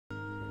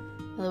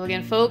Hello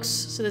again, folks.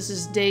 So this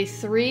is day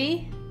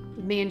 3.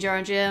 Me and Jar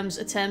and Jam's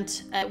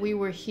attempt at We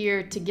Were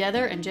Here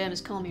Together, and Jam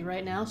is calling me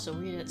right now, so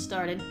we're gonna get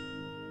started.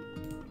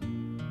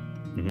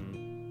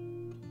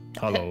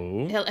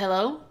 Hello.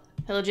 Hello?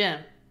 Hello, Jam.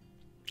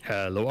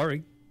 Hello,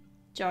 Ari.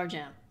 Jar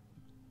Jam.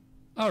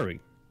 Ari.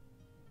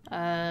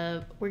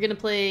 We're gonna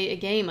play a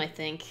game, I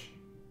think.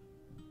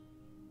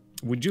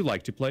 Would you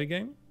like to play a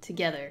game?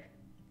 Together.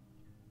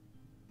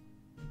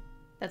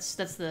 That's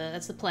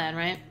the plan,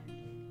 right?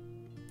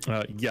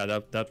 Yeah,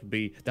 that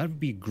would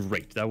be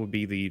great. That would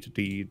be the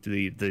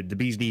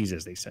bee's knees,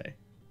 as they say.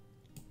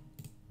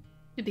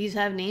 Do bees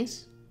have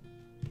knees?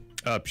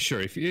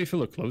 Sure. If you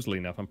look closely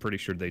enough, I'm pretty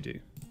sure they do.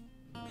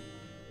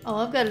 Oh,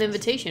 I've got an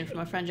invitation from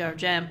my friend Jar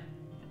Jam.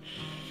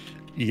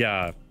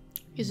 Yeah.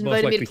 He's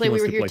invited me to play We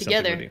Were Here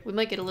Together. We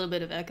might get a little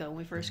bit of echo when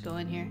we first go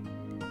in here.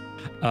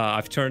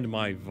 I've turned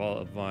my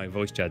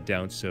voice chat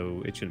down,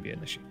 so it shouldn't be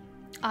an issue.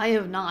 I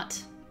have not.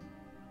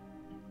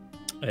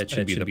 It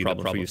should be the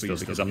problem for you still,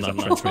 because I'm not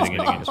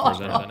transmitting anything as far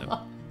as I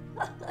know.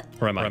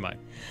 Or am I?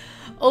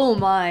 Oh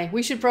my,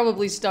 we should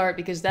probably start,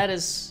 because that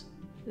is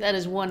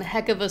one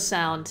heck of a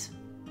sound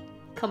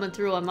coming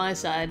through on my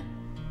side.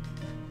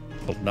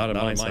 Well, not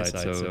on my side,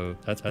 so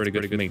that's pretty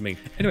good for me.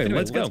 Anyway,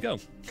 let's go.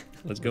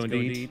 Let's go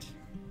indeed.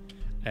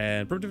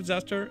 And Primitive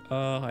Disaster,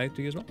 hi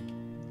to you as well.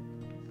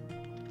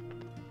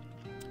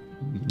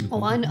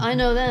 Oh, I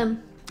know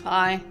them.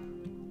 Hi.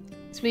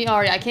 It's me,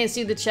 Ari. I can't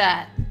see the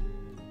chat.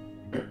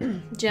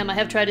 Jam, I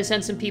have tried to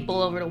send some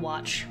people over to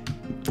watch.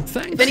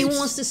 Thanks. If anyone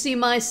wants to see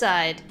my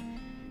side,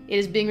 it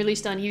is being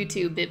released on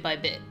YouTube bit by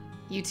bit.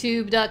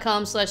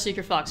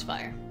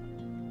 youtube.com/secretfoxfire.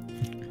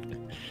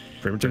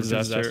 Primitive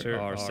Disaster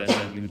are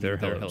sending you their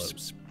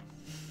hellos.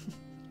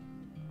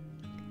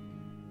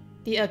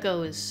 The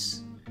echo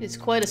is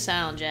quite a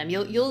sound, Jam.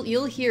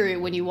 You'll hear it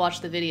when you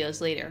watch the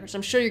videos later. So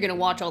I'm sure you're gonna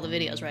watch all the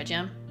videos, right,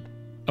 Jam?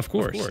 Of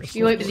course.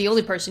 You might be the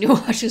only person who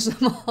watches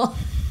them all.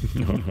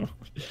 No.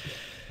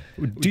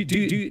 Did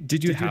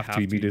you have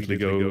to immediately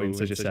go in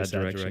such a sad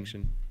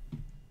direction?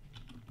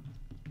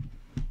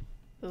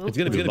 Ooh. It's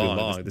gonna be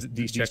long.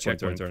 These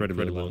checkpoints are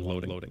incredibly long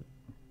loading. It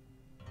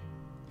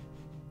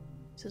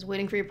says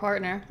waiting for your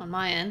partner on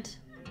my end.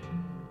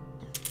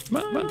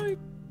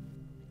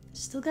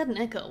 Still got an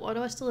echo. Why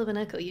do I still have an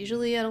echo?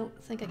 Usually I don't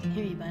think I can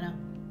hear you by now.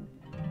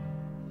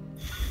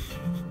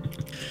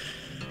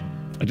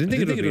 I didn't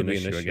think it would be an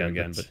issue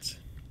again, but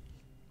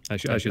I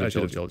should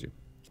have told you.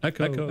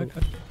 Echo.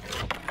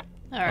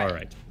 All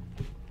right.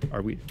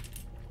 Are we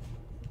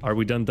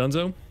done,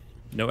 Dunzo?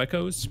 No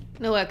echoes?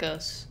 No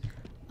echoes.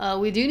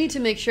 We do need to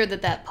make sure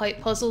that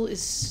pipe puzzle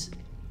is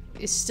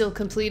still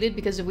completed,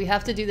 because if we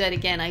have to do that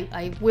again,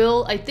 I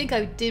think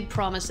I did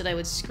promise that I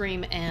would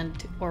scream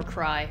or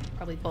cry,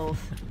 probably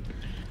both.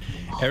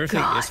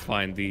 Everything is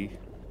fine. The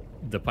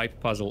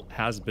pipe puzzle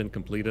has been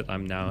completed.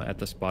 I'm now at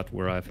the spot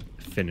where I've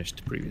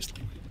finished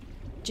previously.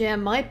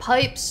 Jam, my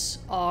pipes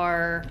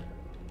are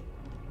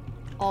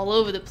all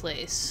over the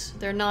place.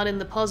 They're not in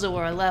the puzzle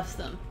where I left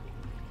them.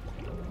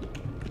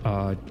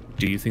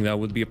 Do you think that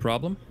would be a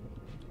problem?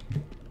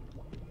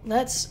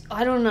 I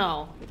don't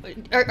know.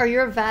 Are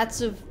your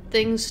vats of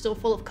things still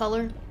full of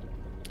color?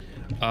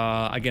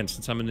 Again,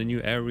 since I'm in the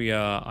new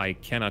area, I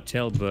cannot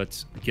tell,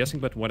 but guessing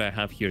by what I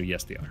have here,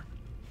 yes, they are.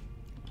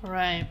 All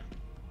right.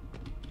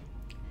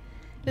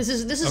 This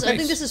is. Okay. I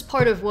think this is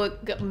part of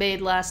what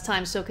made last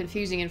time so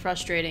confusing and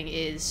frustrating.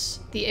 Is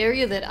the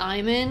area that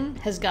I'm in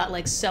has got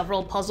like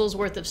several puzzles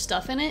worth of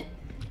stuff in it,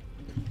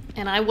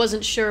 and I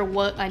wasn't sure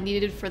what I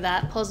needed for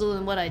that puzzle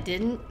and what I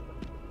didn't.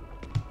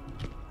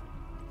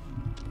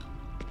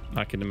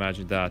 I can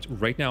imagine that.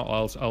 Right now, I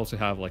also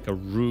have like a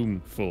room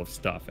full of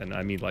stuff, and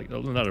I mean like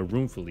not a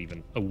room full,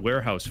 even a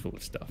warehouse full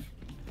of stuff.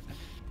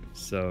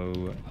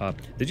 So,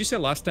 did you say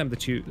last time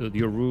that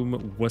your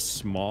room was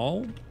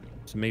small?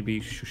 So maybe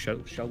shall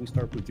we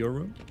start with your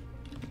room?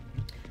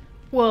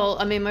 Well,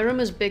 I mean, my room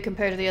is big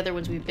compared to the other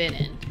ones we've been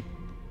in,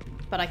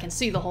 but I can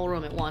see the whole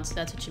room at once. If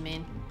that's what you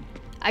mean.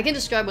 I can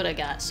describe what I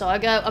got. So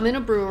I'm in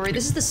a brewery.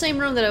 This is the same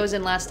room that I was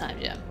in last time,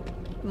 Jim.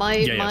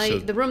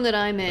 The room that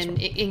I'm in,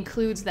 it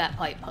includes that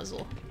pipe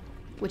puzzle,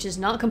 which is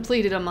not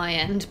completed on my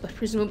end, but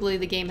presumably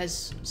the game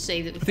has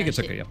saved it. I think it's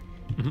okay, yeah.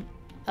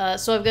 Mm-hmm.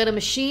 So I've got a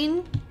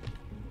machine,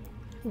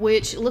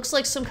 which looks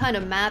like some kind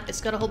of map.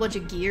 It's got a whole bunch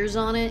of gears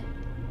on it,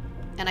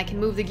 and I can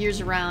move the gears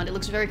around. It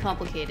looks very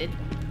complicated.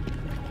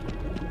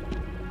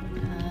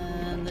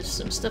 And there's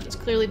some stuff that's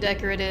clearly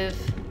decorative.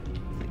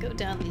 If I go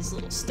down these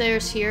little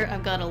stairs here,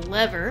 I've got a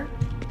lever.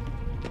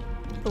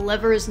 The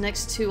lever is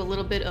next to a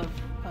little bit of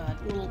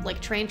little like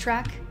train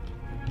track,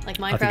 like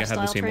Minecraft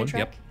style train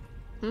track.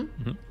 Yep.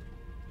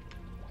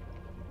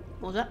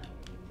 What was that?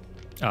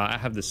 I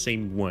have the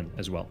same one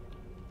as well.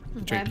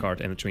 The train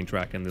cart and the train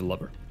track and the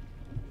lever.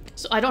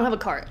 So I don't have a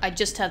cart. I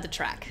just have the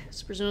track.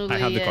 So presumably I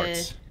have the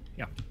carts.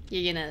 Yeah.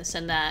 You're gonna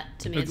send that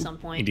to me at some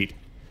point. Indeed.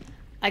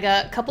 I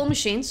got a couple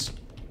machines.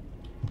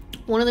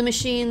 One of the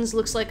machines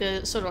looks like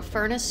a sort of a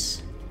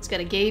furnace. It's got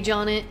a gauge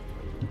on it.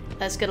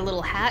 That's got a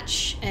little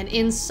hatch, and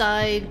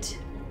inside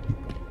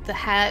the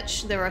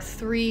hatch there are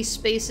 3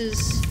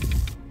 spaces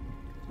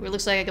where it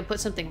looks like I can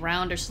put something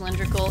round or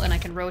cylindrical and I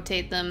can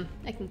rotate them.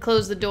 I can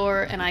close the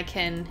door and I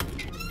can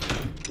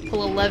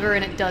pull a lever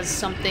and it does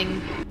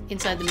something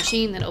inside the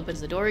machine, then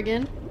opens the door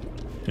again.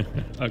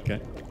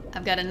 Okay.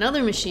 I've got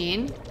another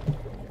machine,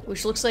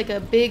 which looks like a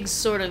big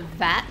sort of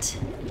vat.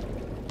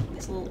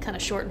 It's a little kind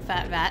of short and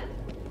fat vat.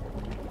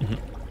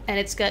 And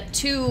it's got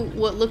two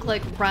what look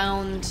like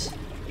round,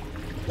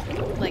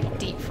 like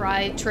deep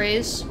fry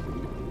trays.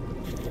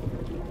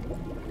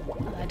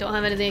 I don't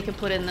have anything I can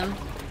put in them.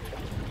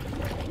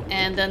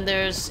 And then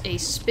there's a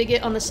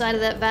spigot on the side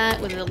of that vat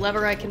with a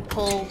lever I can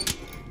pull.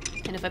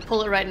 And if I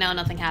pull it right now,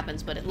 nothing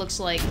happens, but it looks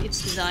like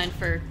it's designed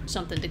for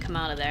something to come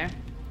out of there.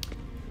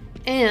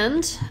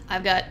 And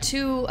I've got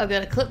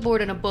a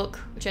clipboard and a book,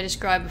 which I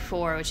described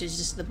before, which is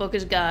just, the book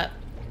has got,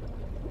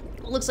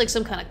 it looks like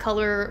some kind of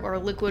color or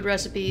liquid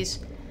recipes,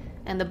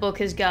 and the book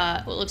has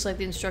got what looks like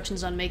the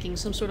instructions on making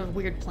some sort of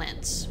weird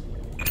plants.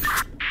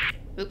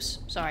 Oops,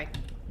 sorry.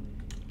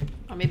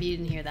 Or maybe you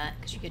didn't hear that,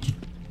 because you get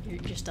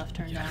your stuff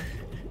turned on.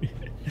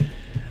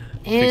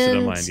 Fix it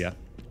on mind, yeah.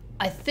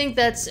 I think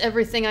that's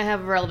everything I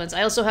have of relevance.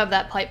 I also have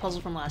that pipe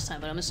puzzle from last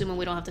time, but I'm assuming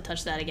we don't have to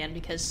touch that again,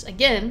 because,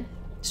 again,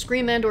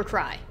 scream and or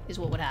cry is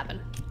what would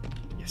happen.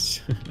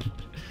 Yes.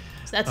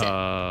 So that's it.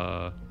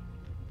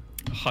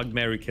 Hug,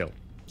 marry, kill.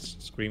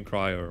 Scream,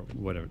 cry, or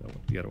whatever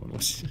the other one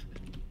was.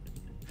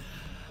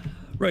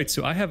 Right,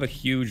 so I have a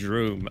huge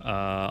room.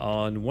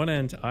 On one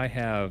end, I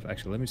have...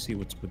 Actually, let me see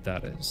what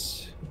that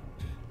is.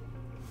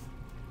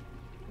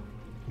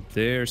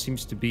 There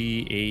seems to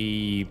be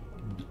a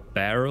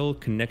barrel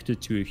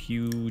connected to a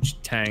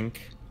huge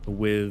tank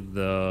with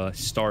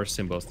star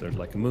symbols. There's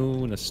like a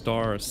moon, a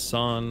star, a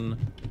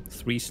sun,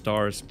 3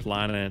 stars,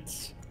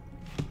 planets.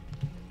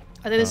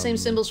 Are they the same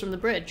symbols from the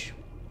bridge?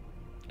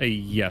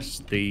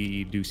 Yes,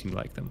 they do seem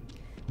like them.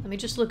 Let me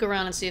just look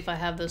around and see if I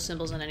have those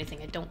symbols on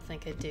anything. I don't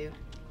think I do.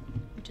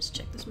 Let me just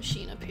check this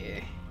machine up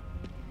here.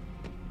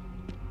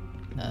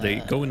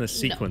 They go in a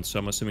sequence, no. So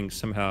I'm assuming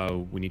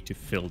somehow we need to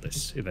fill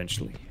this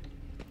eventually.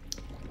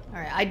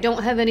 Alright, I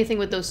don't have anything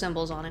with those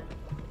symbols on it.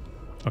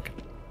 Okay.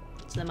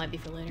 So that might be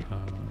for later.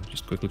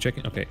 Just quickly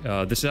checking. Okay,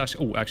 this is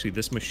actually... Oh, actually,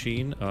 this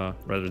machine,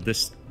 rather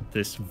this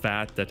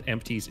vat that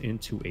empties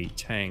into a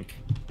tank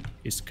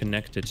is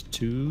connected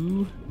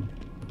to...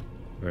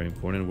 Very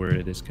important where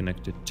it is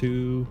connected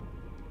to...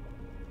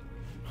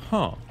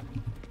 Huh.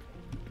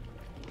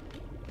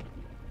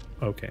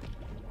 Okay.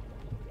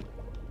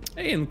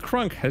 Hey, and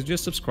Crunk has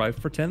just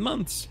subscribed for 10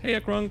 months. Hey,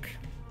 Crunk.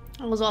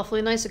 That was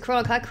awfully nice of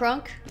Crunk. Hi,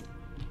 Crunk.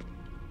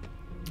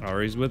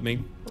 ARI'S with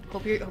me.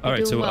 Hope you're All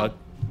right, doing well.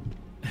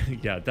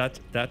 Yeah,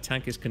 that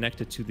tank is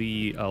connected to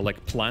the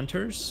like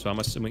planters. So I'm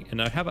assuming,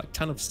 and I have a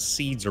ton of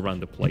seeds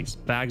around the place.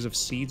 Bags of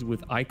seeds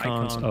with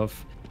icons of,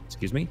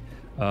 excuse me,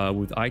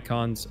 with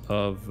icons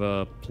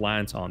of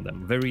plants on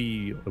them.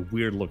 Very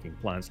weird-looking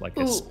plants, like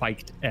a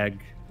spiked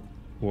egg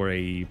or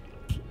a,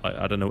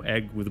 I don't know,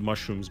 egg with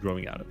mushrooms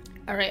growing out of it.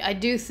 All right, I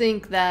do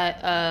think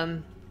that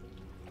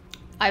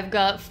I've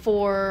got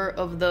 4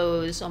 of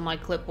those on my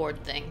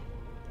clipboard thing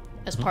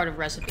as part of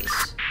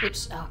recipes.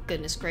 Oops, oh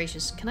goodness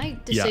gracious. Can I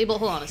disable,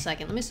 hold on a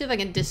second. Let me see if I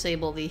can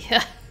disable the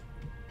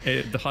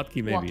hotkey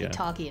maybe,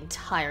 walkie-talkie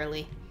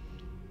entirely.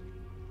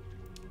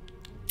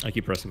 I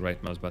keep pressing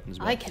right mouse buttons.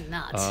 I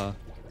cannot.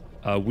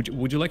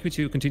 Would you like me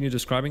to continue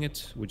describing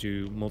it? Would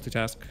you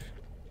multitask?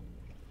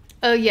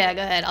 Oh yeah,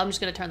 go ahead. I'm just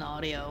gonna turn the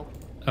audio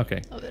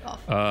okay. a bit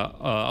off. I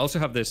also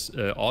have this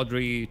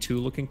Audrey 2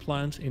 looking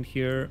plant in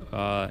here.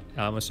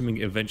 I'm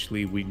assuming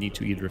eventually we need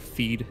to either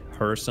feed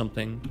her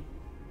something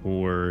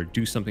or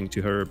do something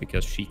to her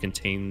because she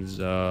contains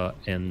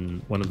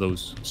in one of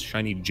those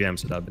shiny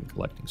gems that I've been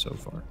collecting so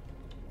far.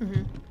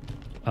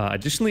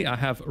 Additionally, I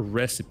have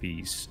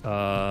recipes.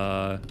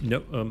 Yeah,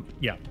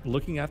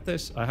 looking at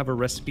this, I have a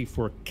recipe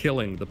for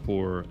killing the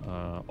poor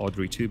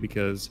Audrey 2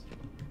 because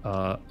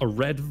a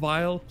red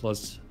vial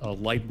plus a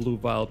light blue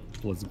vial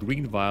plus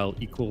green vial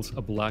equals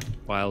a black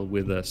vial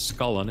with a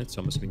skull on it.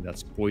 So I'm assuming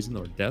that's poison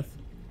or death.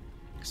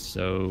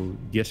 So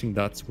guessing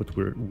that's what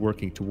we're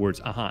working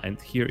towards. And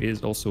here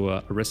is also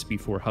a recipe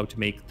for how to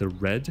make the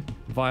red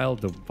vial,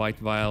 the white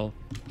vial,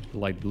 the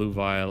light blue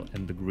vial,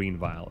 and the green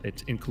vial.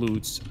 It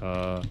includes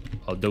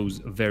those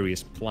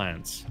various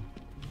plants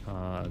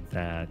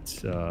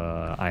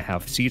that I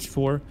have seeds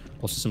for.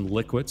 Also some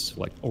liquids,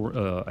 like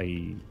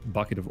a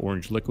bucket of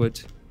orange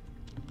liquid.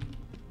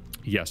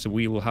 Yeah, so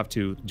we will have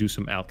to do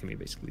some alchemy,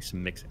 basically,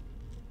 some mixing.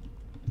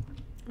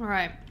 All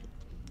right.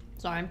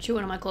 Sorry, I'm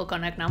chewing on my cloak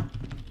on neck now.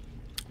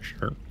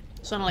 Sure.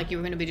 Sounded like you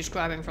were going to be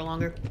describing for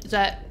longer. Is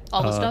that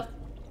all the stuff?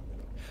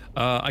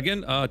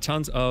 Again,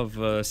 tons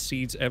of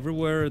seeds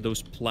everywhere.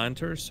 Those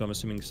planters. So I'm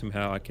assuming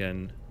somehow I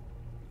can...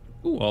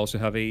 Ooh, I also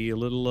have a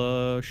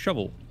little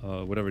shovel.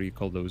 Whatever you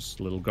call those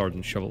little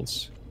garden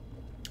shovels.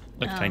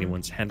 Like tiny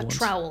ones, hand ones.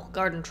 Trowel.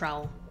 Garden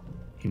trowel.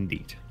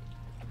 Indeed.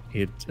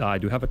 I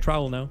do have a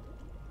trowel now.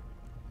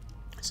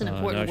 It's an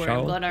important word.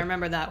 I'm glad I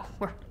remember that.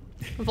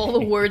 Of all the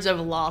words I've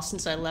lost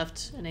since I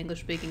left an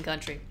English-speaking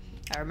country,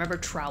 I remember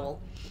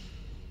trowel.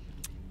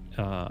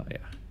 Yeah.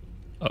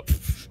 Oh,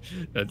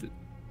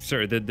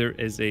 Sorry, there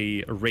is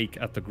a rake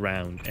at the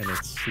ground, and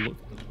it's...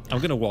 I'm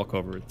gonna walk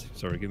over it.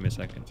 Sorry, give me a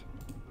second.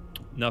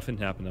 Nothing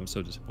happened. I'm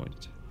so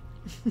disappointed.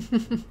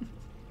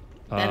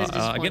 That is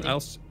disappointing.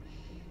 Again,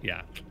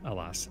 yeah,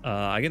 alas.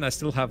 Again, I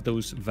still have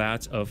those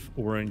vats of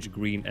orange,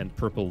 green, and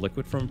purple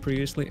liquid from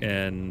previously,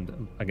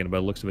 and again, by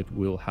the looks of it,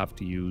 we'll have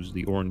to use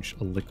the orange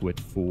liquid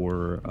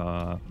for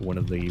one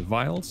of the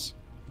vials.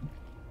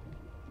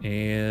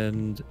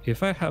 And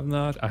if I have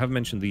not, I have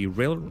mentioned the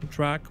railroad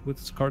track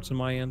with cards on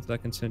my end that I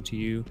can send to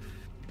you.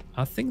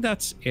 I think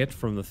that's it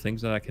from the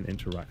things that I can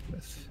interact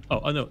with.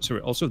 Oh no, sorry.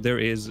 Also, there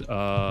is,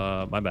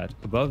 my bad,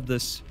 above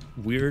this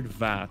weird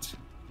vat,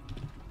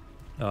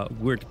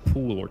 weird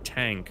pool or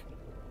tank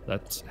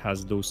that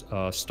has those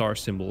star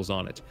symbols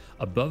on it.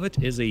 Above it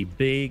is a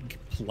big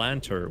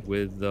planter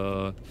with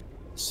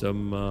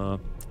some,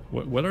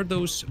 what are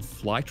those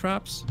fly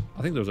traps?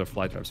 I think those are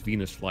fly traps,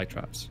 Venus fly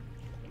traps.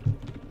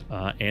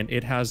 And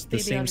it has the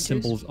same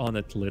symbols on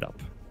it lit up.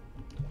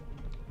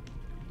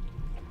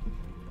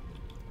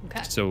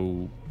 Okay.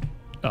 So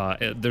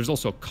there's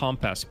also a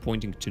compass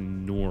pointing to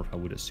north, I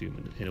would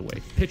assume, in a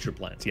way. Pitcher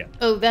plants, yeah.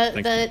 Oh, that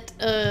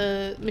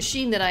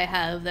machine that I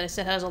have that I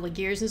said has all the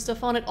gears and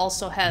stuff on it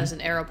also has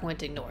an arrow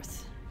pointing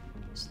north.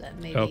 So that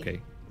may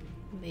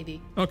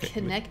be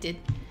connected.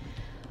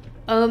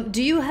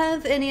 Do you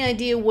have any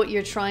idea what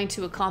you're trying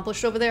to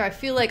accomplish over there? I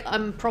feel like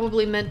I'm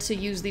probably meant to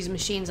use these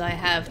machines I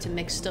have to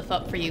mix stuff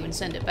up for you and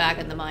send it back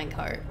in the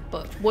minecart.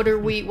 But what are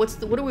we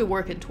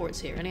working towards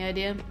here? Any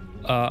idea?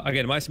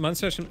 Again, my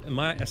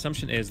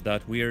assumption is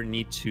that we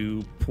need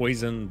to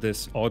poison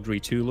this Audrey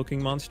 2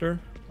 looking monster,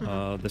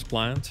 this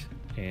plant,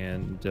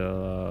 and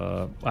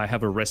I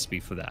have a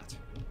recipe for that.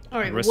 All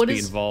right, the recipe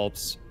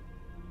involves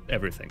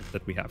everything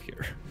that we have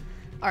here.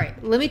 All right,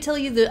 let me tell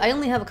you I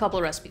only have a couple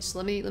of recipes. So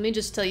let me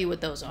just tell you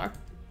what those are.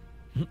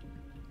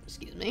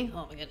 Excuse me.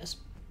 Oh my goodness.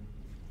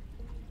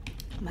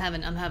 I'm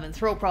having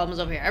throat problems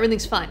over here.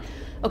 Everything's fine.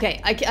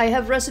 Okay, I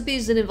have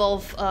recipes that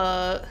involve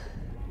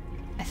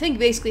I think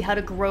basically how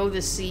to grow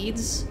the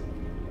seeds.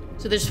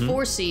 So there's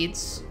 4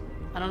 seeds.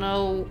 I don't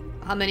know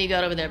how many you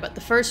got over there, but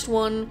the first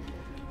one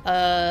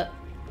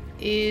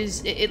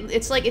is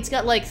it's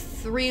got like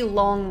 3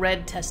 long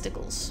red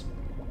testicles.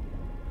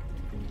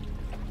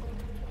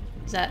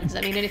 Does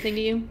that mean anything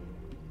to you?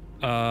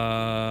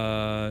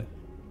 Let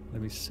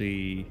me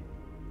see.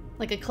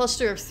 Like a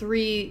cluster of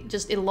 3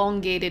 just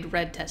elongated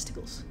red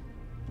testicles.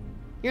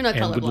 You're not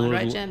colorblind,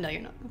 right, Jem? No,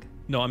 you're not. Okay.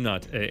 No, I'm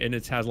not. And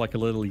it has like a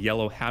little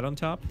yellow hat on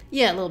top?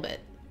 Yeah, a little bit.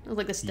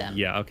 Like the stem.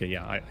 Yeah, okay,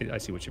 yeah, I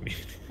see what you mean.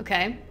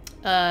 Okay.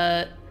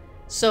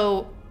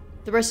 So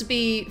the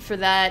recipe for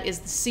that is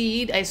the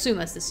seed. I assume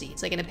that's the seed.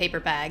 It's like in a paper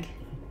bag.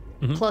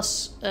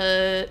 Plus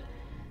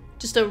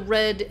just a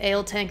red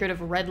ale tankard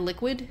of red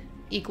liquid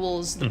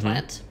equals the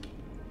plant.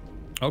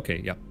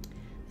 Okay, yeah.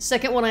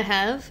 Second one I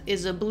have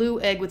is a blue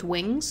egg with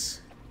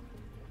wings.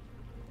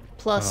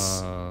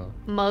 Plus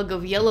mug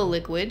of yellow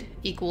liquid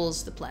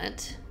equals the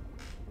plant.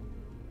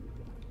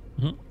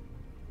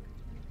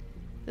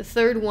 The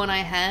third one I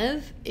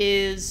have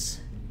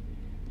is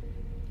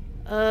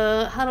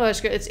how do I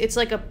describe it? It's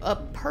like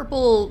a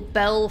purple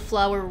bell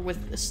flower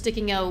with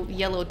sticking out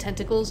yellow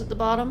tentacles at the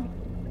bottom.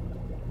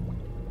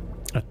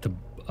 At the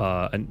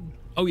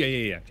oh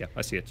yeah,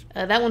 I see it.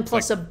 That one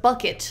plus a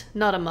bucket,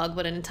 not a mug,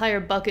 but an entire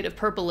bucket of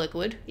purple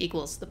liquid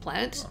equals the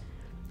plant.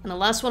 And the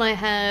last one I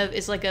have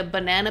is like a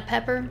banana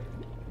pepper.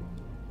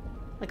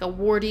 Like a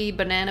warty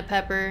banana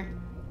pepper.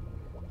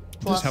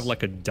 Does it have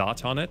like a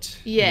dot on it?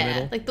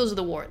 Yeah, like those are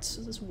the warts.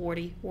 This is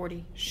warty.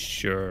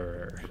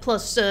 Sure.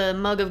 Plus a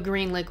mug of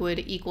green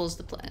liquid equals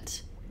the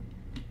plant.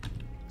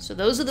 So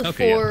those are the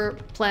 4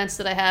 plants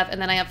that I have,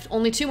 and then I have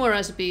only 2 more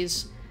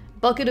recipes.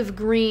 Bucket of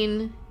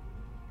green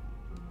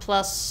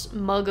plus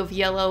mug of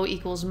yellow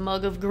equals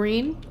mug of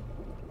green.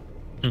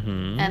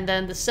 And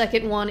then the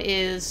second one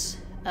is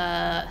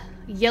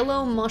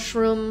yellow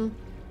mushroom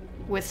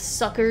with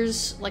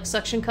suckers, like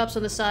suction cups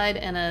on the side,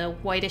 and a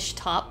whitish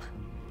top.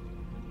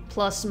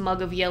 Plus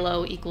mug of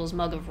yellow equals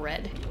mug of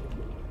red.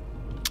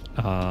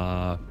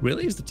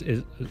 Really? Is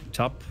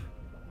top...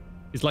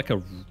 Is like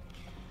a...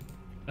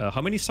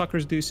 how many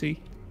suckers do you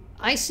see?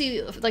 I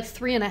see like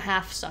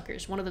 3.5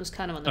 suckers. One of them's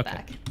kind of on the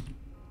back.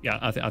 Yeah,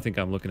 I think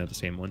I'm looking at the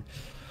same one.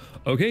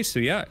 Okay, so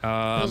yeah.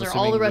 Those are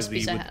all the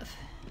recipes I have.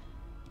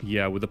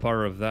 Yeah, with the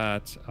power of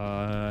that,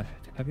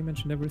 have you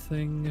mentioned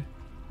everything?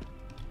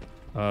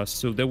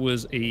 So there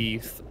was a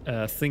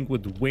thing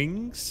with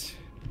wings.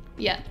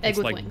 Yeah, egg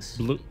with wings.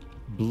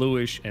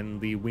 Bluish, and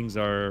the wings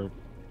are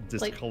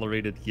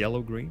discolorated like,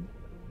 yellow-green.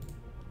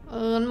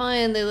 On my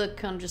end, they look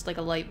kind of just like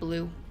a light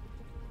blue,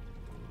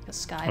 a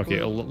sky blue.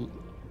 Okay,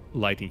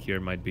 lighting here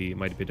might be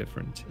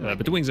different,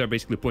 but the wings are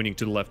basically pointing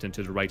to the left and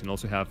to the right, and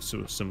also have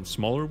some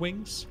smaller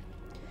wings.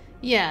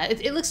 Yeah,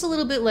 it looks a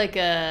little bit like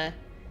a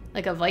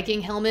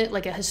Viking helmet,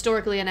 like a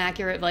historically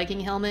inaccurate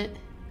Viking helmet.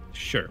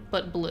 Sure.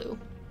 But blue,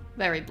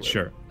 very blue.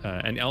 Sure,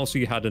 and also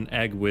you had an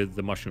egg with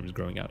the mushrooms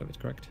growing out of it,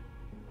 correct?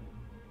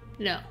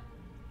 No.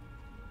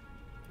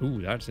 Ooh,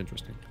 that's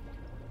interesting.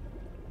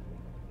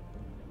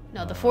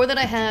 No, the 4 that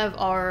I have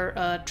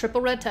are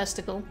triple red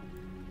testicle,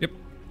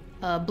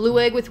 Yep. blue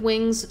egg with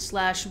wings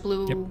 /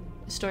 blue Yep.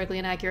 historically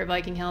inaccurate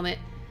Viking helmet,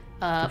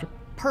 Gotcha.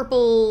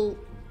 purple,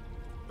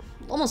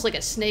 almost like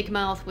a snake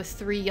mouth with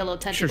 3 yellow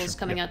tentacles Sure.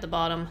 coming Yep. out the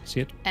bottom,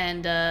 See it?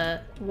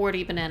 and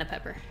warty banana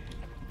pepper.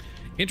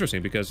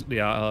 Interesting, because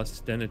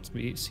then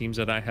it seems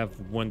that I have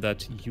one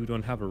that you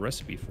don't have a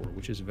recipe for,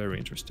 which is very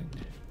interesting.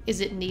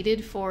 Is it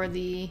needed for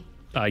the...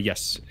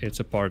 Yes, it's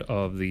a part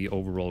of the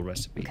overall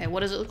recipe. Okay, what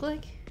does it look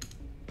like?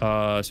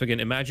 So again,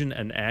 imagine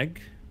an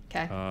egg,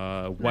 Okay.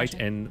 white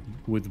Imagine. and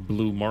with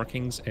blue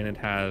markings, and it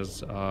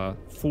has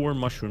 4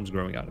 mushrooms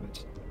growing out of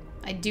it.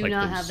 I do like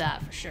not those. have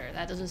that for sure.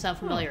 That doesn't sound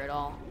familiar at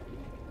all.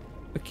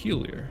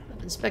 Peculiar.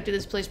 I've inspected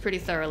this place pretty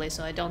thoroughly,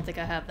 so I don't think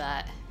I have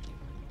that.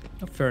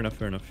 Oh, fair enough,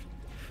 fair enough.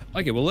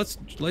 Okay, well, let's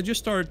just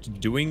start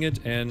doing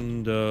it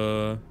and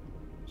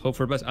hope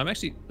for the best. I'm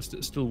actually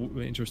still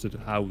interested in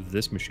how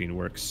this machine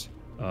works.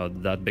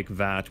 That big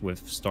vat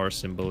with star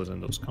symbols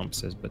and those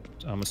compasses, but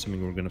I'm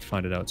assuming we're going to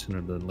find it out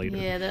sooner than later.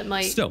 Yeah, that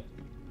might... Still.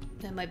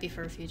 That might be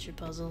for a future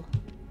puzzle.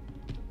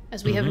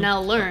 As we have now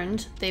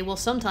learned, they will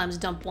sometimes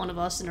dump one of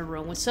us in a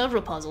room with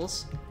several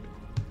puzzles.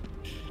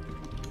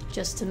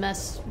 Just to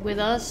mess with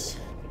us.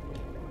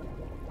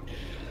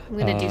 I'm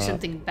gonna do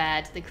something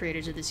bad to the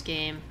creators of this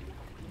game.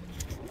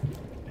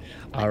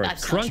 All right,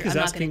 Crunk is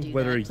asking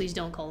whether... Please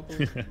don't call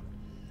the police.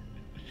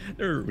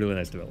 They're really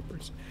nice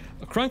developers.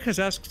 Crunk has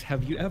asked,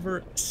 have you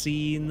ever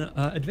seen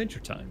Adventure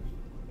Time?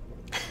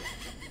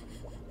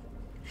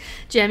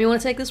 Jam, you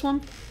want to take this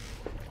one?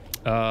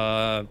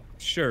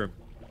 Sure.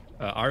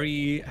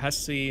 Ari has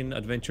seen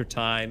Adventure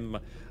Time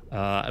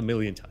a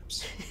million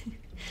times.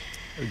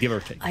 Give or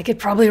take. I could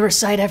probably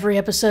recite every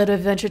episode of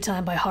Adventure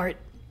Time by heart.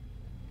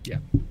 Yeah,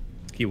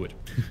 he would.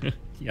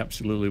 He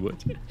absolutely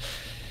would.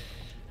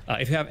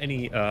 If you have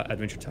any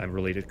Adventure Time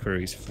related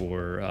queries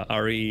for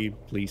Ari,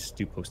 please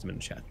do post them in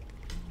the chat.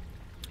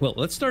 Well,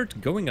 let's start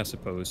going, I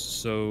suppose.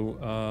 So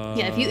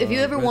yeah, if you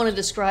ever want to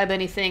describe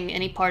anything,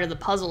 any part of the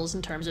puzzles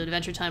in terms of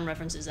Adventure Time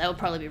references, that would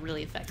probably be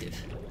really effective.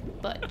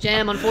 But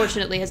Jam,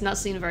 unfortunately, has not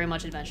seen very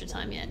much Adventure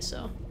Time yet,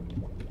 so...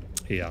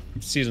 Yeah,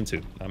 season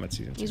 2. I'm at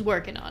season 2. He's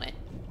working on it.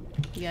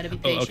 You gotta be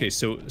patient. Oh, okay,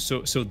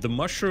 so the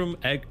mushroom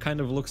egg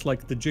kind of looks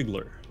like the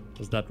jiggler.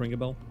 Does that ring a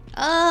bell?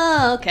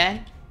 Oh,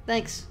 okay.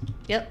 Thanks.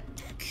 Yep.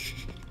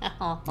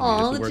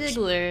 Oh, the works.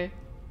 jiggler.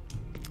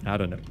 I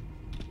don't know.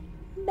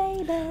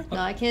 Baby. No,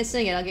 I can't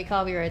sing it. I'll get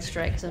copyright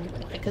strike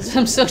because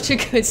I'm such a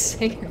good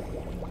singer.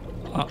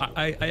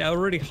 I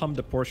already hummed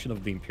a portion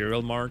of the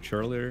Imperial March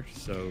earlier,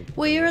 so...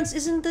 Wait,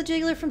 isn't the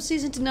jiggler from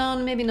season 2? No,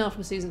 maybe not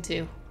from season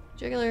 2.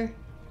 Jiggler...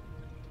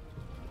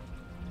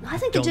 I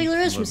think the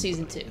jiggler is from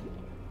season 2.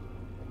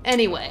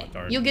 Anyway,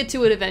 you'll get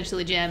to it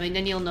eventually, Jam, and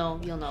then you'll know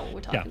what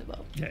we're talking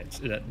about.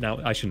 Yeah, now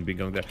I shouldn't be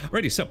going there.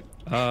 Alrighty, so...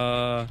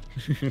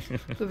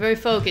 We're very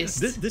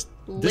focused. This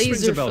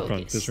rings a bell, Crunk.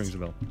 Focused. This rings a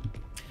bell.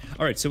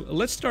 All right, so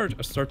let's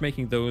start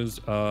making those.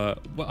 Well,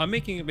 I'm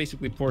making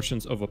basically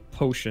portions of a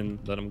potion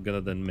that I'm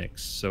gonna then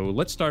mix. So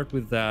let's start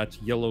with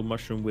that yellow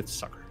mushroom with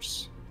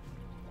suckers.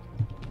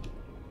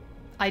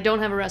 I don't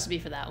have a recipe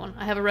for that one.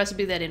 I have a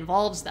recipe that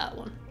involves that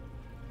one.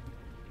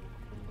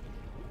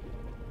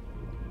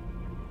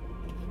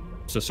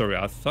 So sorry,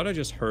 I thought I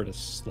just heard a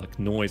like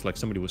noise, like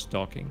somebody was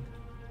talking.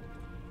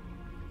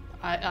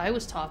 I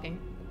was talking.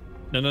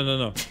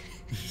 No.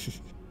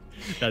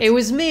 It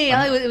was me.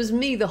 It was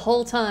me the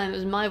whole time. It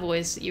was my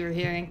voice that you were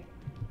hearing.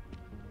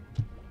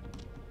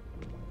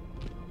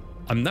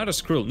 I'm not a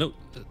squirrel. No,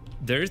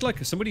 there is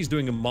like somebody's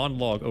doing a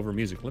monologue over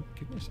music.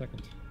 Give me a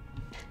second.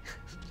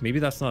 Maybe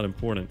that's not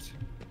important.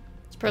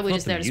 It's probably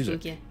That's just not there the to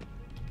music. spook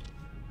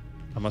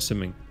you. I'm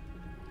assuming.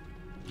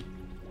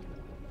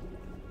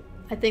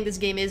 I think this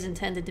game is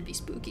intended to be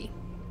spooky.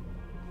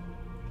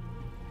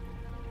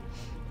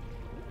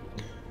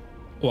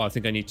 Well, I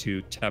think I need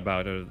to tab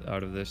out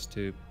of this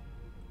too.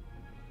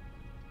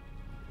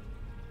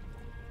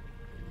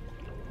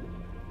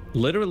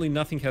 Literally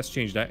nothing has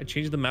changed. I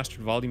changed the master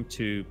volume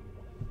to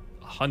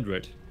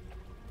 100,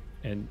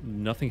 and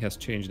nothing has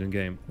changed in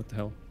game. What the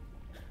hell?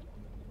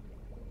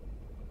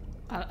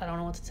 I don't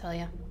know what to tell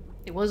you.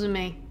 It wasn't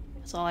me.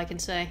 That's all I can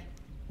say.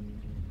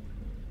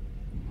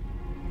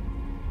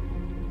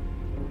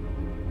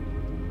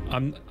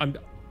 I'm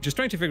just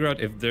trying to figure out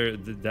if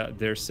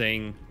they're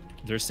saying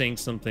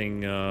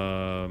something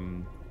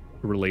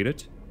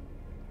related.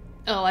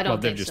 Oh, I don't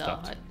they've think just so.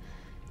 stopped.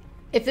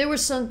 If there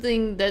was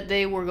something that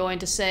they were going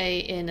to say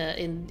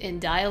in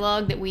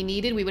dialogue that we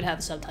needed, we would have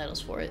the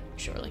subtitles for it,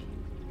 surely.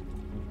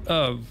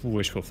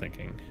 Wishful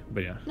thinking,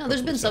 but yeah. No,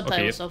 there's been subtitles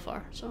Okay, so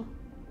far, so.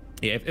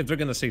 Yeah, if they're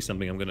gonna say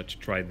something, I'm gonna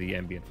try the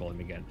ambient volume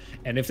again.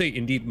 And if they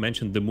indeed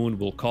mention the moon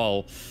will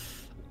call,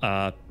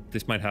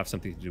 this might have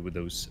something to do with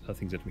those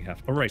things that we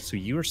have. All right, so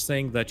you're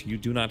saying that you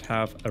do not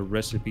have a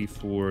recipe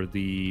for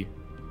the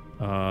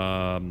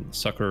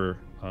sucker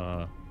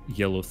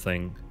yellow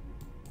thing.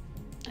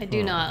 I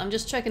do not. I'm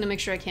just checking to make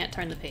sure I can't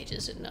turn the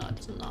pages. No, it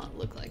does not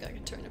look like I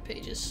can turn the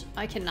pages.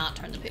 I cannot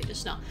turn the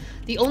pages. No.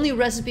 The only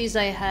recipes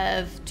I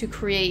have to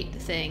create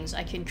things,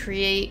 I can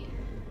create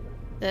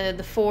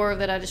The four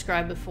that I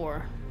described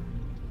before.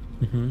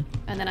 Mm-hmm.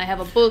 And then I have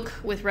a book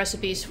with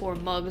recipes for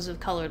mugs of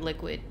colored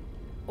liquid.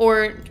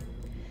 Or,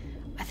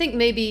 I think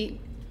maybe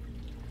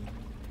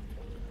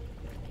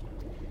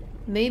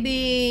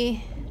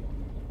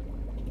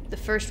the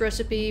first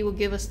recipe will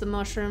give us the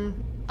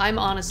mushroom. I'm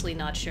honestly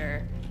not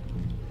sure.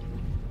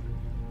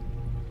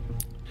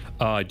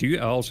 Do you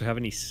also have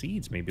any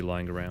seeds maybe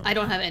lying around? I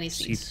don't have any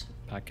seeds. Seed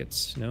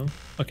packets, no?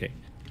 Okay.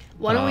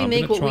 Why don't we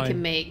make what we try...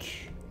 can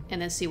make,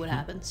 and then see what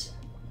happens?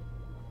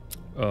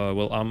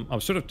 Well, I'm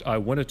sort of... I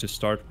wanted to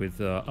start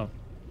with... oh,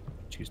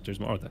 jeez, there's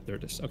more. Oh, there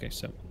it is. Okay,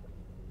 so...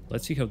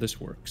 Let's see how this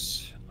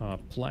works.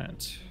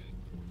 Plant.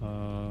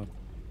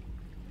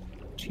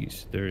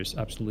 Jeez, there's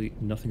absolutely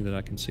nothing that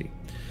I can see.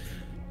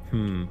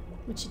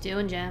 What you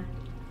doing, Jam?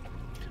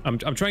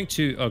 I'm trying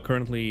to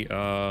currently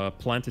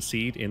plant a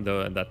seed in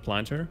that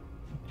planter,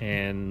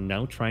 and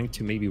now trying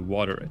to maybe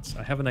water it.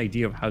 I have an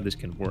idea of how this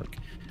can work.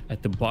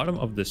 At the bottom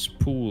of this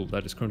pool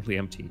that is currently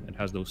empty and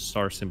has those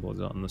star symbols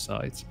on the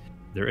sides,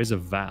 there is a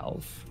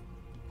valve.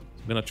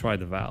 I'm gonna try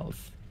the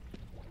valve.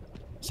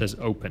 It says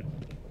open.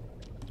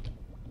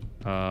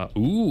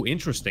 Ooh,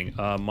 interesting.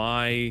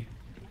 Oh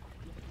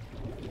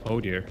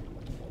dear.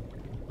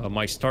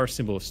 My star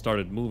symbol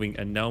started moving,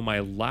 and now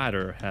my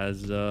ladder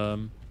has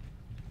gone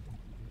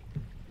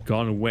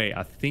away.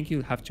 I think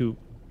you have to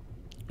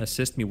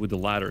assist me with the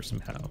ladder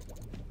somehow.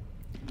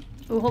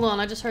 Oh, hold on.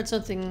 I just heard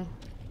something.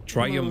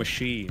 Try your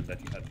machine that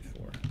you had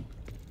before.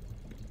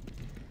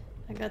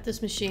 I got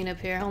this machine up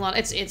here. Hold on.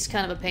 It's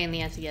kind of a pain in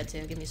the ass to get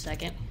to. Give me a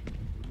second.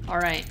 All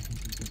right.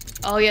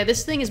 Oh yeah,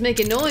 this thing is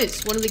making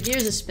noise. One of the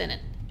gears is spinning.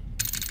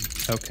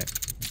 Okay.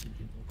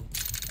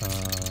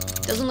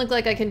 Doesn't look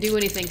like I can do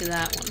anything to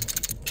that one.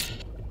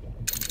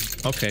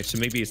 Okay, so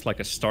maybe it's like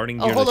a starting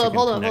gear hold that up, you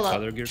can hold connect up.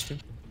 other gears to?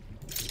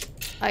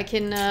 I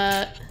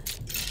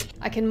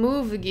can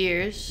move the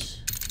gears.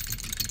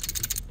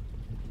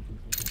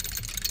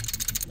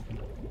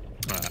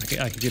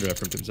 I can get it up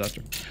from the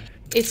disaster.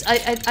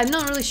 I'm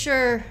not really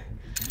sure.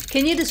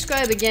 Can you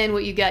describe again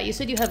what you got? You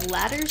said you have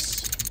ladders?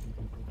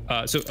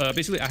 So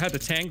basically, I had a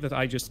tank that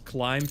I just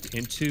climbed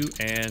into,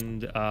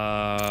 and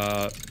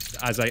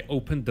as I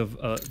opened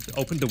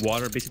the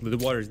water, basically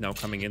the water is now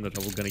coming in that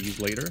I was going to use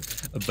later.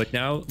 But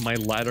now my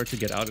ladder to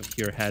get out of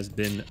here has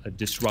been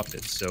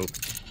disrupted. So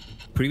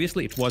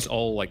previously it was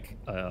all like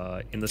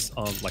in this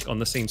like on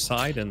the same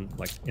side and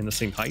like in the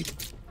same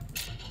height.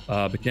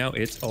 But now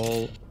it's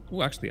all.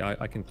 Oh, actually,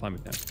 I can climb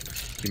it now.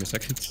 Give me a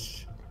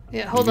second.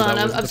 Yeah, hold on.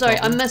 I'm sorry.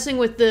 I'm messing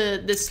with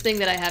this thing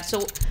that I have.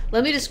 So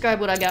let me describe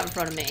what I got in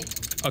front of me.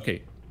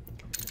 Okay.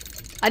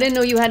 I didn't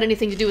know you had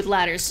anything to do with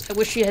ladders. I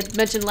wish you had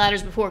mentioned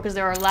ladders before, because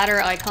there are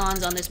ladder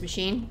icons on this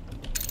machine.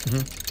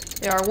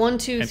 Mm-hmm. There are 1,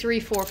 2, 3,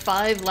 4,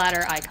 5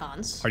 ladder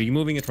icons. Are you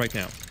moving it right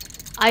now?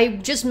 I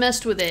just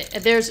messed with it.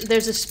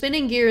 There's a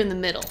spinning gear in the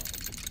middle.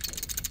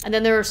 And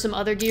then there are some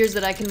other gears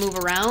that I can move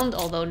around,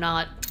 although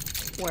not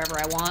wherever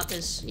I want.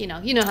 There's, you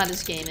know how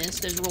this game is.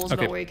 There's rules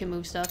about where you can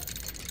move stuff.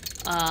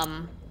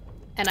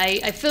 And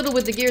I fiddled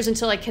with the gears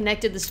until I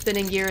connected the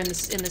spinning gear in the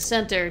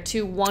center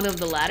to one of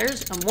the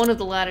ladders, and one of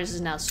the ladders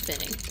is now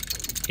spinning.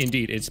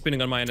 Indeed, it's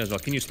spinning on my end as well.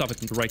 Can you stop it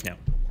right now?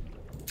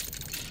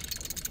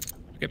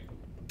 Okay.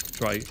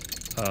 Try.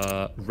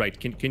 Right.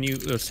 Can you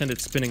send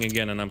it spinning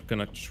again? And I'm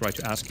gonna try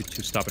to ask you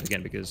to stop it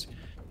again, because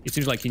it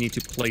seems like you need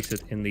to place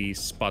it in the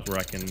spot where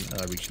I can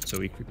reach it, so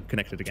we can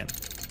connect it again.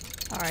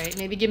 All right.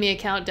 Maybe give me a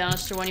countdown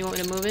as to when you want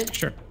me to move it.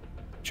 Sure.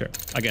 Sure.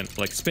 Again,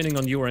 like spinning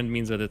on your end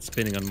means that it's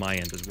spinning on my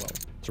end as well.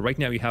 So right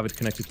now you have it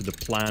connected to the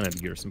planet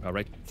gear somehow,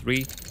 right?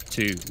 3,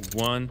 2,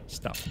 1,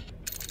 stop.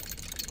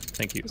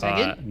 Thank you.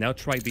 Now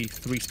try the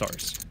 3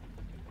 stars.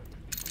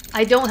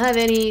 I don't have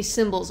any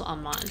symbols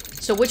on mine.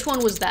 So which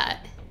one was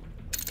that?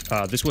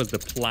 This was the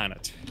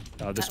planet.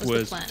 This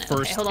was the planet.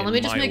 First. Okay, hold on. Let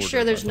me just make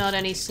sure there's not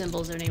any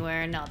symbols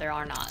anywhere. No, there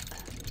are not.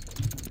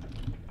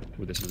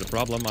 Well, this is a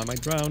problem. I might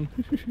drown.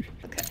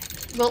 Okay.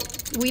 Well,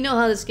 we know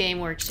how this game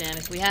works, Sam.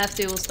 If we have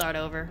to, we'll start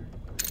over.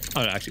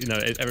 Oh, no, actually, no,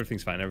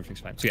 everything's fine. Everything's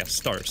fine. So yeah,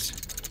 stars.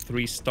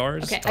 3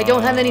 stars. Okay, I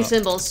don't have any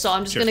symbols, so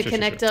I'm just going to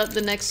connect up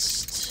the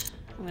next...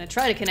 I'm going to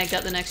try to connect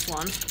up the next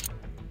one.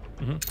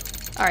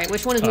 Mm-hmm. All right,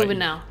 which one is moving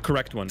now?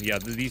 Correct one. Yeah,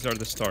 these are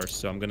the stars,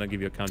 so I'm going to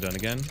give you a countdown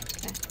again.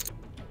 Okay.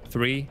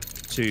 3,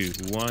 2,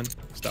 1,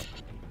 stop.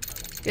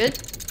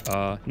 Good?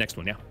 Next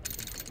one, yeah.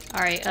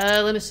 All right,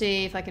 let me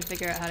see if I can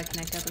figure out how to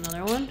connect up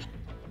another one.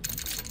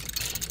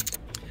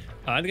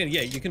 And again,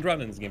 yeah, you can drown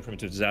in this game from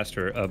into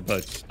disaster,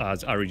 but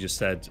as Ari just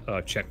said,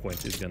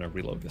 Checkpoint is gonna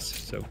reload this,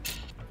 so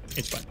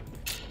it's fine.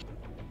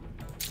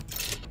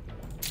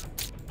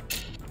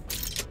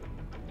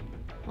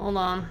 Hold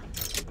on.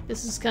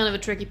 This is kind of a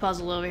tricky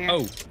puzzle over here.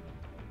 Oh.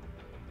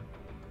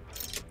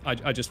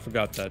 I just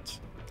forgot that.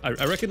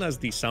 I recognize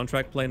the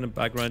soundtrack playing in the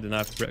background, and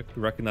I've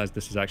recognized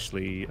this is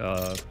actually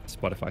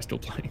Spotify still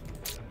playing.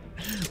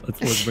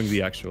 let's bring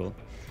the actual...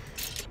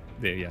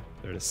 There, yeah,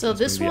 there it is. So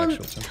this one...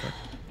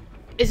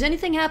 Is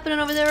anything happening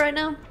over there right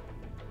now?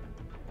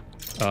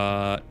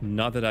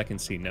 Not that I can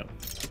see, no.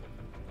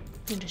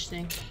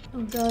 Interesting.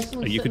 Oh god,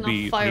 someone's You could setting off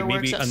be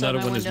fireworks maybe outside another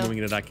my one is window.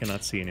 moving that I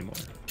cannot see anymore.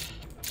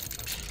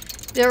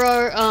 There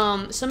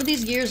are some of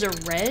these gears are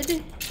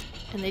red,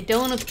 and they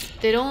don't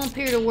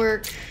appear to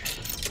work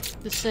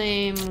the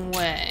same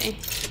way.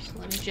 So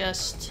let me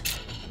just.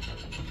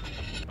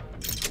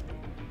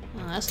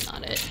 Oh, that's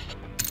not it.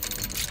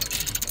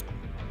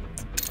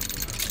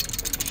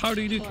 How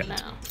do you do What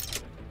that? now?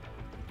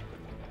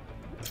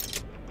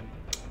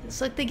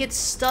 It's like they get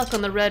stuck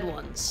on the red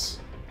ones.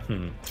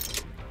 I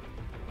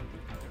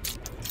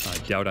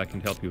doubt I can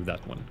help you with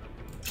that one.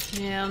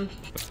 Yeah.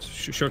 But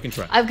sure can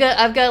try. I've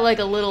got like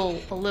a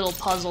little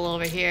puzzle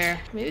over here.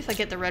 Maybe if I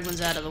get the red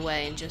ones out of the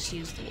way and just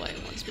use the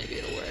white ones, maybe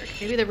it'll work.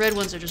 Maybe the red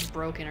ones are just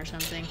broken or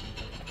something.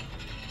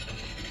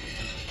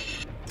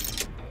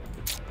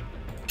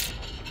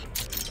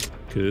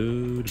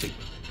 Could be.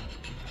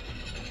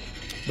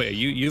 Wait,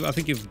 you I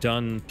think you've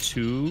done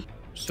 2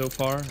 so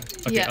far.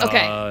 Okay, Yeah.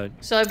 Okay.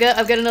 So I've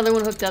got another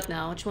one hooked up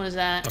now. Which one is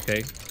that?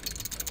 Okay.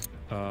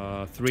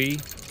 3,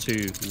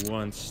 2,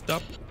 1,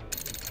 stop.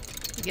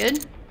 You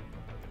good?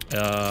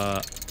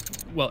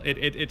 Well,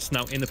 it's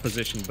now in the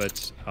position,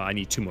 but I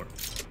need 2 more.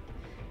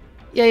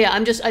 Yeah.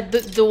 I'm just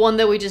the one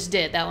that we just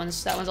did. That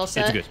one's all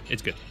set. It's good.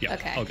 It's good. Yeah.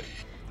 Okay. All good.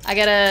 I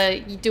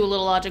gotta do a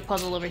little logic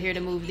puzzle over here to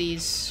move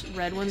these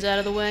red ones out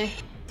of the way.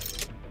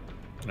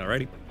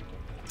 Alrighty.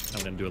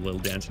 I'm gonna do a little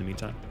dance in the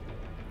meantime.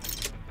 I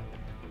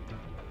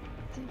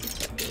think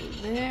if I go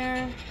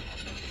there,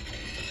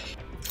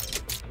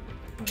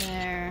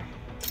 there,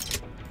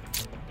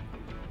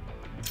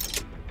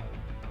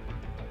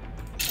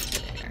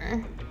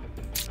 there,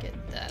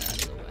 get that out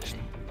of the way.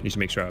 Need to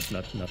make sure I'm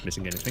not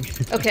missing anything.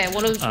 Okay,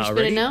 one of them's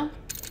ready? spinning now.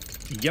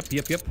 Yep.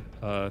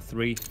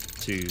 3,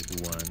 2,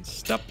 1,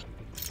 stop.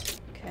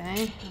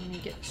 Okay, let me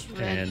get this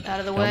red And out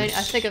of the way. I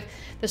comes- think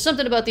there's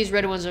something about these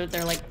red ones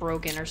they're like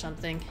broken or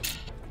something.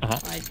 Uh-huh.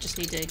 I just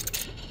need to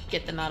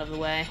get them out of the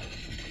way. I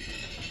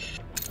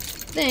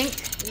think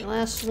the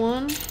last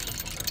one.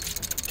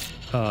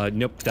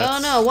 Nope. That's... Oh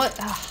no! What?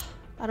 Ah,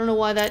 I don't know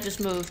why that just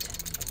moved.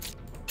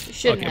 It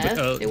shouldn't Okay, have.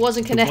 but, It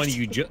wasn't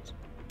connected.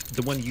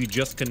 The one you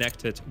just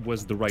connected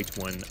was the right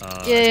one.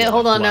 Yeah,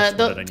 hold on. The last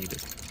The one that I needed.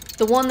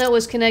 the one that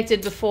was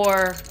connected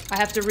before, I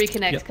have to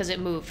reconnect Yep. because it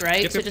moved,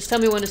 right? Yep, So yep. just tell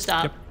me when to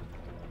stop. Yep.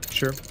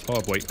 Sure.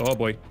 Oh boy. Oh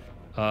boy.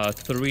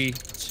 3,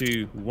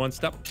 2, 1,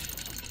 stop.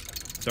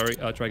 Sorry.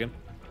 Try again.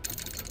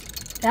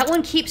 That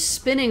one keeps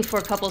spinning for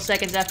a couple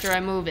seconds after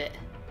I move it.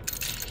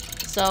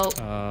 So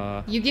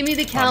you give me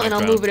the count and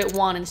I'll move it at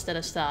 1 instead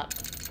of stop.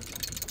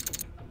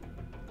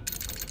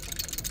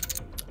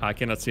 I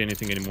cannot see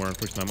anything anymore.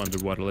 Unfortunately, I'm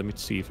underwater. Let me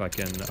see if I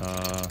can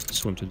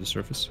swim to the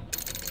surface.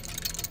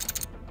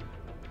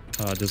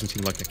 Doesn't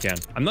seem like I can.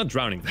 I'm not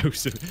drowning though,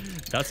 so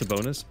that's a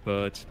bonus.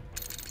 But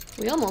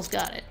We almost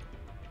got it.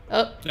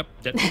 Oh. yep,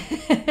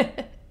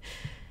 dead.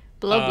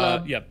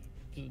 Blub. Yeah.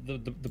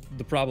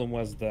 The problem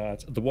was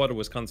that the water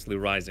was constantly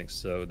rising,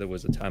 so there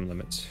was a time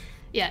limit.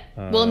 Yeah.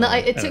 Well, no,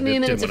 it and took I me a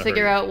minute didn't to wanna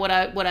figure hurt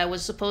out what I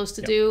was supposed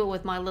to do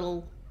with my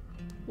little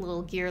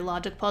gear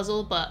logic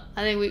puzzle, but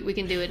I think we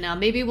can do it now.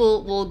 Maybe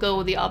we'll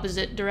go the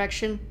opposite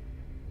direction,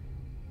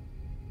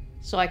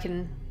 so I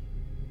can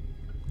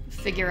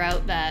figure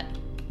out that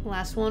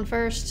last one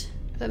first.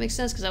 If that makes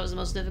sense, because that was the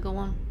most difficult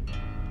one.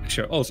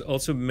 Sure.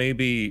 Also,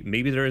 maybe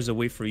there is a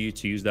way for you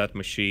to use that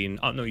machine.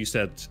 Oh no, you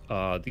said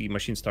the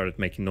machine started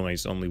making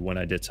noise only when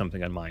I did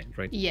something on mine,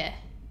 right? Yeah.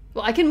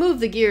 Well, I can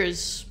move the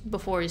gears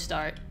before you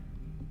start.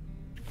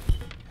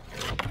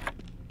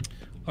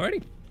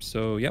 Alrighty.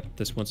 So yep,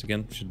 this once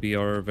again should be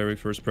our very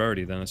first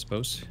priority then, I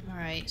suppose. All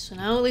right. So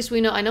now at least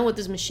we know. I know what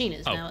this machine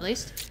is Oh. now, at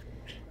least.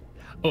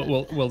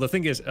 Oh well. The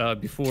thing is,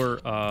 before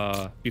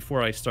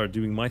I start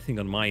doing my thing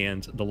on my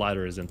end, the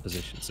ladder is in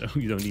position, so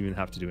you don't even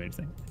have to do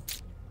anything.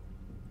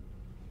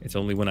 It's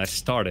only when I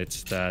start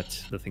it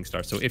that the thing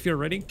starts. So if you're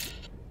ready,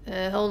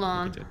 Hold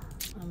on. do it.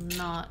 I'm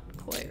not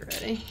quite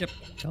ready. Yep.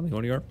 Tell me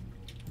when you are.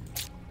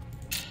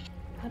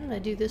 How did I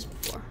do this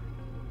before?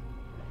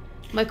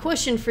 My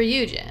question for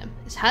you, Jam,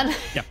 is how did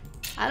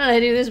I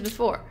do this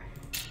before?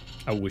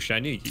 I wish I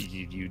knew.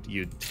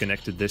 You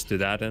connected this to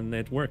that and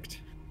it worked.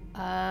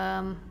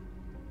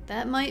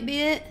 That might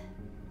be it.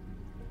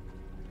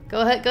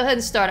 Go ahead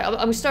and start it.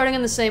 I'm starting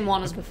on the same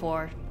one as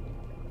before.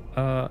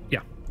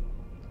 Yeah.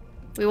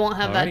 We won't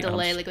have that Alright,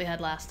 delay like we had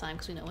last time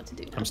because we know what to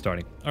do now. I'm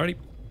starting. Alrighty.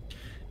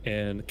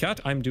 And Kat,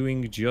 I'm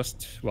doing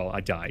just well.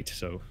 I died,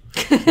 so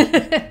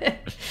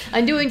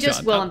I'm doing just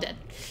John, well. I'm dead.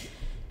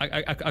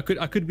 I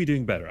could be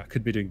doing better. I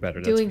could be doing better.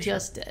 That's Doing for sure.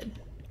 just dead.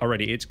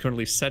 Alrighty, it's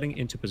currently setting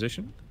into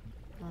position.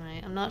 All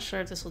right. I'm not sure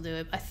if this will do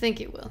it. I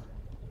think it will.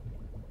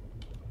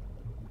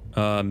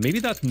 Maybe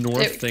that north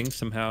There- thing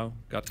somehow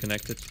got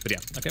connected, but yeah.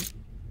 Okay.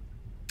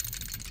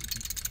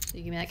 So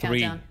you give me that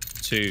 3, countdown.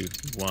 2,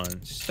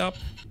 1, stop.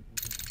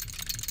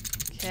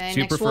 Okay. So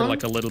you Next prefer one.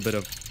 like a little bit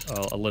of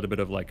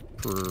like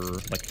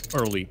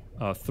early.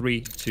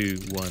 3, 2,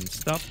 1,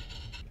 stop.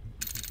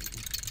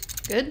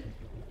 Good.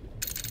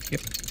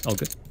 Yep. All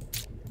good.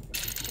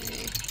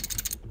 Okay.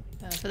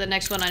 For the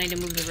next one, I need to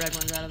move the red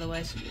ones out of the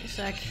way. So give me a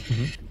sec.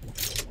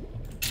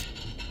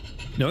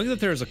 Knowing that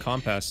there is a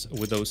compass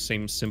with those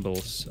same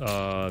symbols,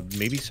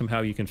 maybe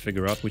somehow you can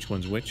figure out which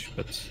one's which,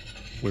 but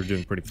we're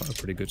doing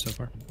pretty good so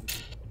far.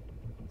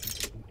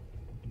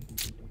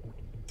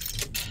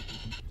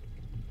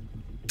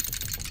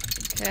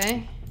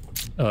 Okay.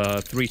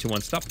 3, 2,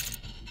 1, stop.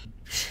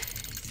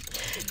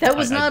 That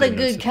was not a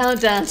good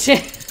countdown.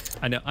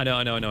 I know.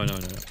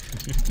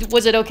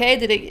 Was it okay?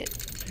 Did it?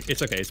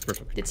 It's okay. It's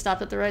perfect. It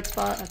stopped at the right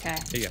spot. Okay.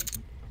 Yeah.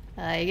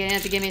 You're gonna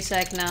have to give me a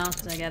sec now,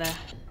 because I gotta...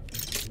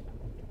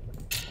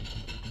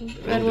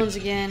 Red ones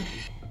again.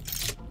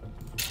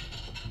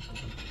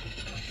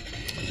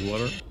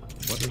 Water.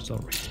 Water's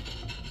alright.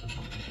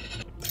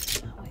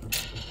 Oh, wait.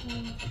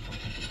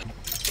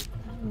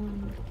 That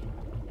one.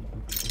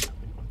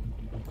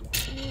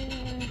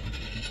 There.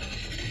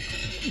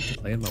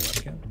 Delay on my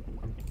webcam.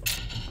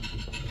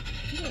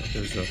 Yeah,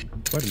 there's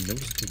quite a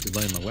noticeable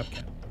delay on my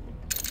webcam.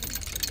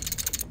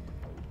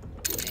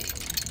 Wait.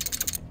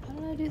 How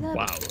did I do that?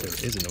 Wow, there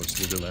is a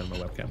noticeable delay on my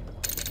webcam.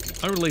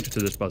 Unrelated to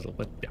this puzzle,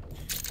 but yeah.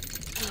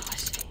 Oh, I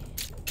see.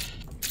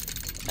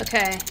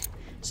 Okay.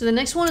 So the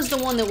next one is the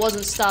one that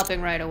wasn't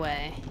stopping right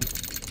away.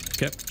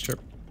 Okay, sure.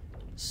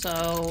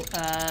 So,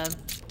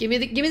 give me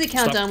the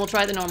countdown. Stop. We'll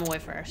try it the normal way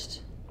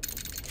first.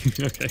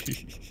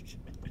 Okay.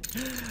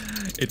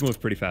 It moves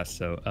pretty fast,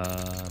 so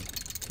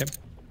okay.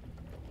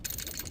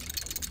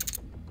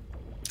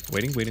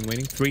 Waiting.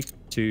 3,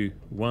 2,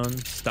 1,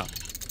 stop.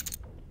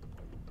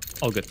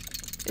 All good.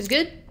 Is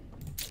good?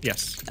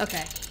 Yes.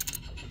 Okay.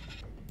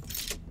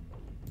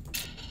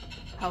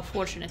 How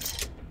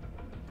fortunate.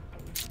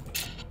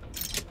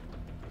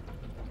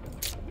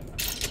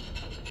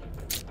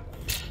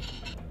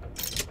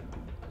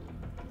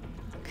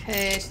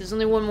 Okay, so there's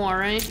only one more,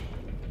 right?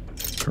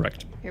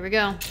 Correct. Here we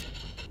go.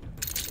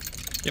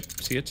 Yep,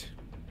 see it.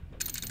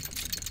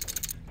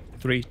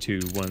 3, 2,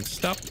 1,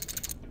 stop. Is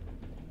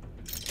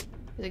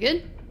it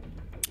good?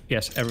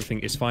 Yes, everything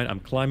is fine.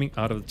 I'm climbing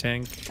out of the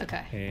tank.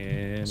 Okay.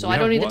 And So we I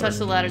don't have need water. to touch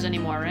the ladders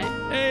anymore, right?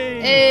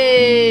 Hey!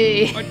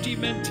 Hey!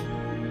 Achievement!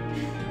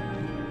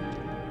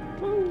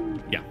 Woo!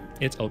 Yeah,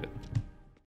 it's all good.